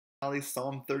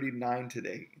Psalm 39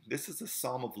 today. This is a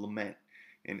psalm of lament,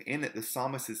 and in it the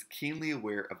psalmist is keenly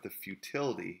aware of the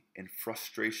futility and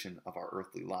frustration of our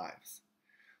earthly lives.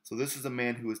 So this is a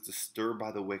man who is disturbed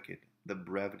by the wicked, the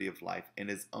brevity of life, and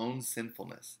his own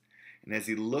sinfulness. And as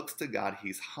he looks to God,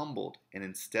 he's humbled, and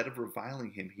instead of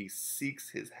reviling him, he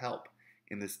seeks his help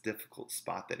in this difficult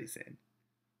spot that he's in.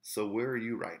 So where are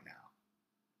you right now?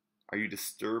 Are you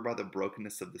disturbed by the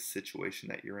brokenness of the situation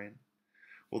that you're in?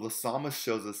 Well, the psalmist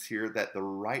shows us here that the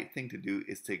right thing to do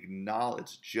is to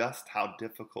acknowledge just how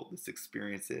difficult this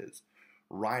experience is.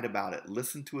 Write about it.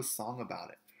 Listen to a song about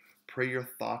it. Pray your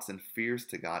thoughts and fears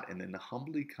to God, and then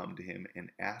humbly come to Him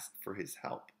and ask for His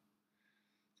help.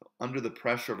 So under the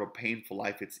pressure of a painful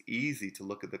life, it's easy to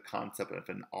look at the concept of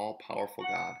an all-powerful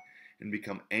God and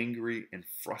become angry and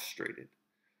frustrated.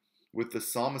 With the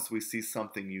psalmist, we see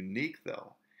something unique,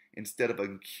 though. Instead of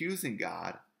accusing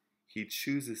God, he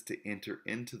chooses to enter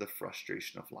into the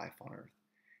frustration of life on earth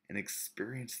and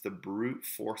experience the brute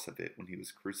force of it when he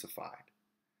was crucified.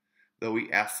 Though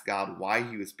he asked God why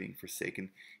he was being forsaken,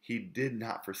 he did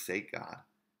not forsake God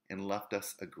and left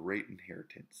us a great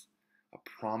inheritance, a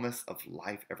promise of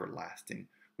life everlasting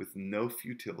with no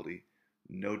futility,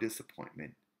 no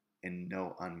disappointment, and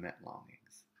no unmet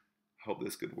longings. I hope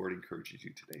this good word encourages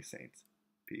you today, saints.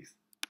 Peace.